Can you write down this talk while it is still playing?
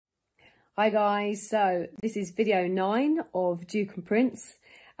Hi guys, so this is video 9 of Duke and Prince,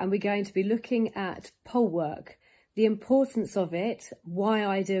 and we're going to be looking at pole work, the importance of it, why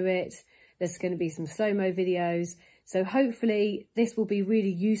I do it. There's going to be some slow-mo videos, so hopefully this will be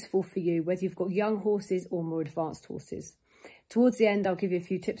really useful for you, whether you've got young horses or more advanced horses. Towards the end, I'll give you a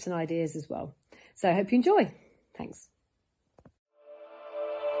few tips and ideas as well. So I hope you enjoy. Thanks.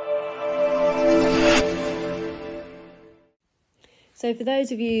 So for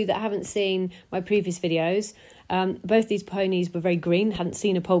those of you that haven't seen my previous videos, both these ponies were very green, hadn't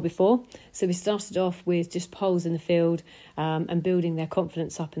seen a pole before. So we started off with just poles in the field and building their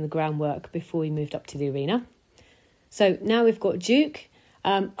confidence up in the groundwork before we moved up to the arena. So now we've got Duke.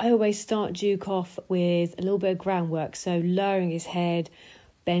 I always start Duke off with a little bit of groundwork. So lowering his head,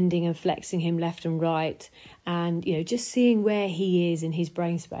 bending and flexing him left and right, and just seeing where he is in his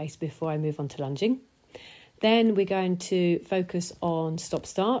brain space before I move on to lunging. Then we're going to focus on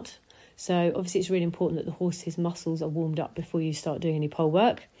stop-start. So obviously it's really important that the horse's muscles are warmed up before you start doing any pole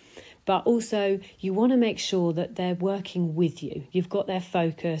work. But also you want to make sure that they're working with you. You've got their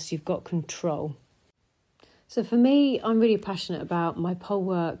focus, you've got control. So for me, I'm really passionate about my pole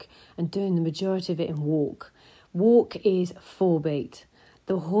work and doing the majority of it in walk. Walk is 4 beat.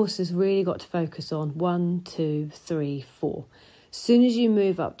 The horse has really got to focus on 1, 2, 3, 4. As soon as you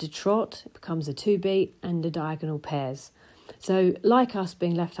move up to trot, it becomes a 2 beat and the diagonal pairs. So like us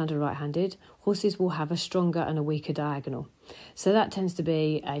being left-handed or right-handed, horses will have a stronger and a weaker diagonal. So that tends to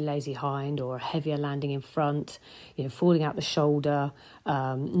be a lazy hind or a heavier landing in front, falling out the shoulder,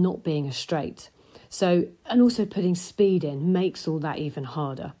 not being a straight. So, and also putting speed in makes all that even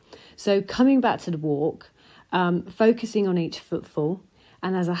harder. So coming back to the walk, focusing on each footfall,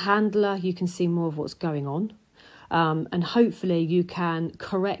 and as a handler, you can see more of what's going on. And hopefully you can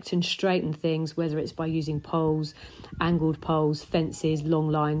correct and straighten things, whether it's by using poles, angled poles, fences, long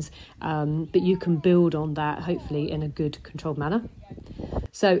lines, but you can build on that, hopefully in a good controlled manner.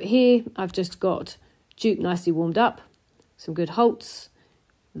 So here I've just got Duke nicely warmed up, some good halts,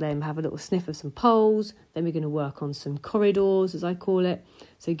 then have a little sniff of some poles, then we're going to work on some corridors, as I call it.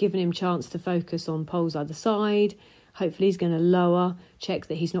 So giving him a chance to focus on poles either side. Hopefully he's going to lower, check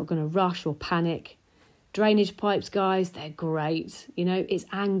that he's not going to rush or panic. Drainage pipes, guys, they're great. It's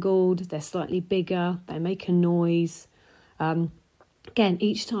angled, they're slightly bigger, they make a noise. Again,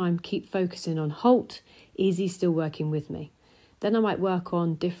 each time, keep focusing on halt. Is he still working with me? Then I might work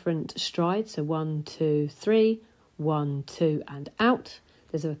on different strides. So 1, 2, 3, 1, 2, and out.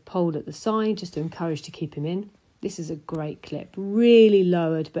 There's a pole at the side just to encourage to keep him in. This is a great clip, really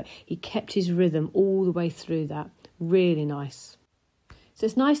lowered, but he kept his rhythm all the way through that. Really nice. So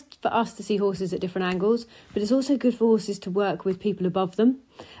it's nice for us to see horses at different angles, but it's also good for horses to work with people above them.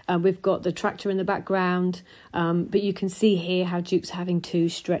 We've got the tractor in the background, but you can see here how Duke's having to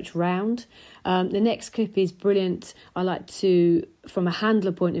stretch round. The next clip is brilliant. I like to, from a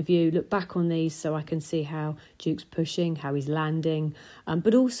handler point of view, look back on these so I can see how Duke's pushing, how he's landing,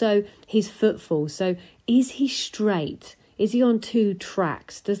 but also his footfall. So is he straight? Is he on 2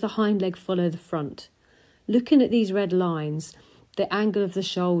 tracks? Does the hind leg follow the front? Looking at these red lines, the angle of the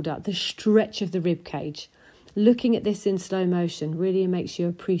shoulder, the stretch of the rib cage. Looking at this in slow motion really makes you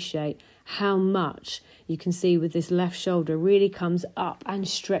appreciate how much you can see with this left shoulder really comes up and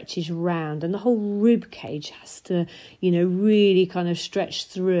stretches round, and the whole rib cage has to, really kind of stretch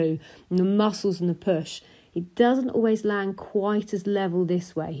through, and the muscles and the push. It doesn't always land quite as level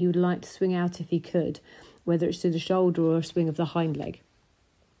this way. He would like to swing out if he could, whether it's to the shoulder or a swing of the hind leg.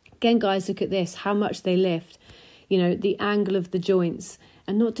 Again, guys, look at this, how much they lift. The angle of the joints,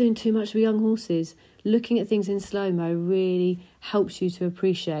 and not doing too much with young horses. Looking at things in slow-mo really helps you to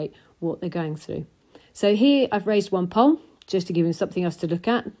appreciate what they're going through. So here I've raised 1 pole, just to give him something else to look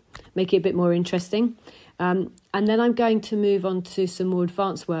at, make it a bit more interesting. And then I'm going to move on to some more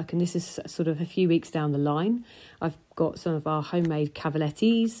advanced work, and this is sort of a few weeks down the line. I've got some of our homemade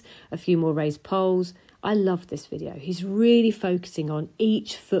cavalettes, a few more raised poles. I love this video. He's really focusing on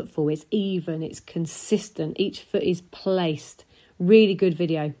each footfall. It's even, it's consistent. Each foot is placed. Really good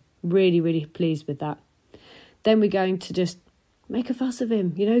video. Really, really pleased with that. Then we're going to just make a fuss of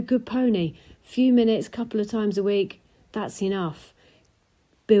him. Good pony. Few minutes, couple of times a week. That's enough.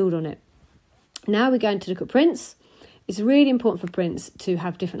 Build on it. Now we're going to look at Prince. It's really important for Prince to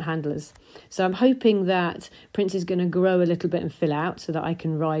have different handlers. So I'm hoping that Prince is going to grow a little bit and fill out so that I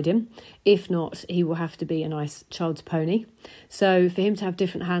can ride him. If not, he will have to be a nice child's pony. So for him to have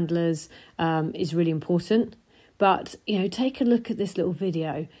different handlers is really important. But, take a look at this little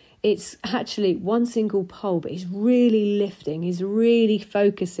video. It's actually 1 single pole, but he's really lifting. He's really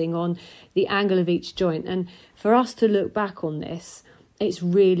focusing on the angle of each joint. And for us to look back on this, it's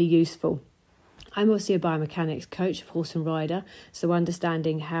really useful. I'm obviously a biomechanics coach of horse and rider, so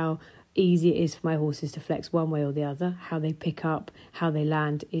understanding how easy it is for my horses to flex one way or the other, how they pick up, how they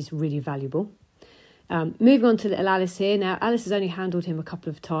land is really valuable. Moving on to little Alice here. Now, Alice has only handled him a couple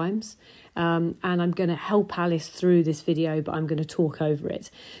of times, and I'm going to help Alice through this video, but I'm going to talk over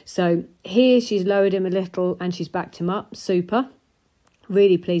it. So here she's lowered him a little and she's backed him up. Super.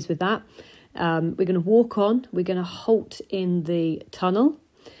 Really pleased with that. We're going to walk on. We're going to halt in the tunnel.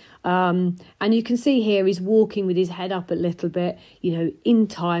 And you can see here he's walking with his head up a little bit. You know, in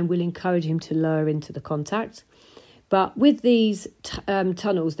time we'll encourage him to lower into the contact. But with these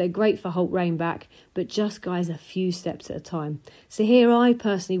tunnels, they're great for halt rein back, but just, guys, a few steps at a time. So here I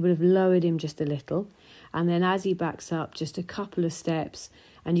personally would have lowered him just a little. And then as he backs up, just a couple of steps.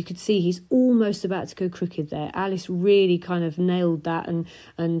 And you could see he's almost about to go crooked there. Alice really kind of nailed that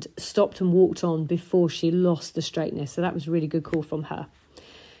and stopped and walked on before she lost the straightness. So that was a really good call from her.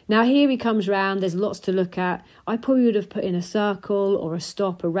 Now here he comes round, there's lots to look at. I probably would have put in a circle or a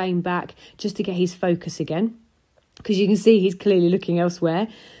stop, a rein back, just to get his focus again. Because you can see he's clearly looking elsewhere.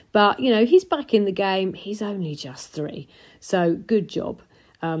 But, you know, he's back in the game. He's only just 3. So good job.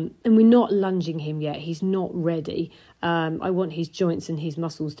 And we're not lunging him yet. He's not ready. I want his joints and his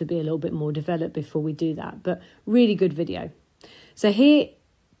muscles to be a little bit more developed before we do that. But really good video. So here,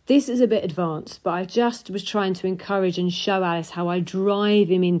 this is a bit advanced, but I just was trying to encourage and show Alice how I drive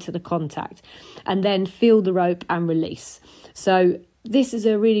him into the contact and then feel the rope and release. So this is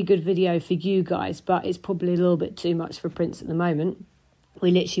a really good video for you guys, but it's probably a little bit too much for Prince at the moment.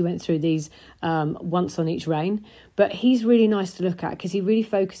 We literally went through these once on each rein, but he's really nice to look at because he really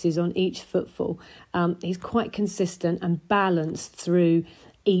focuses on each footfall. He's quite consistent and balanced through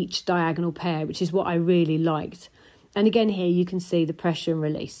each diagonal pair, which is what I really liked. And again, here you can see the pressure and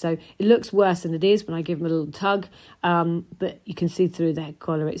release. So it looks worse than it is when I give him a little tug, but you can see through the head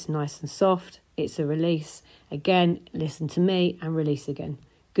collar, it's nice and soft. It's a release. Again, listen to me and release again.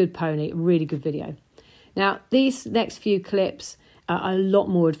 Good pony, really good video. Now, these next few clips are a lot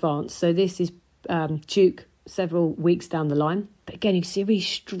more advanced. So this is Duke several weeks down the line. But again, you can see really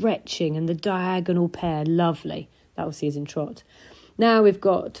stretching and the diagonal pair, lovely. That obviously is in trot. Now we've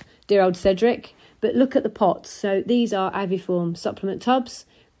got dear old Cedric. But look at the pots. So these are Aviform supplement tubs.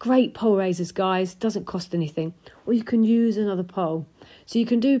 Great pole raisers, guys. Doesn't cost anything. Or you can use another pole. So you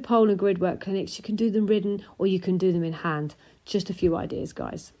can do pole and grid work clinics. You can do them ridden or you can do them in hand. Just a few ideas,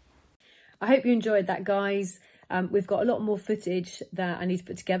 guys. I hope you enjoyed that, guys. We've got a lot more footage that I need to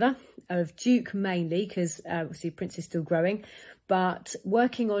put together of Duke mainly because obviously Prince is still growing. But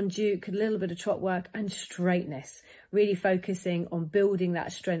working on Duke, a little bit of trot work and straightness. Really focusing on building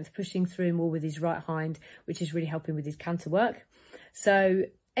that strength, pushing through more with his right hind, which is really helping with his canter work. So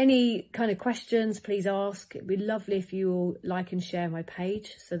any kind of questions, please ask. It'd be lovely if you all like and share my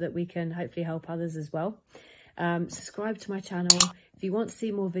page so that we can hopefully help others as well. Subscribe to my channel. If you want to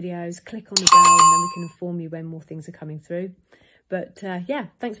see more videos, click on the bell and then we can inform you when more things are coming through. But yeah,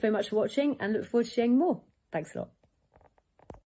 thanks very much for watching and look forward to sharing more. Thanks a lot.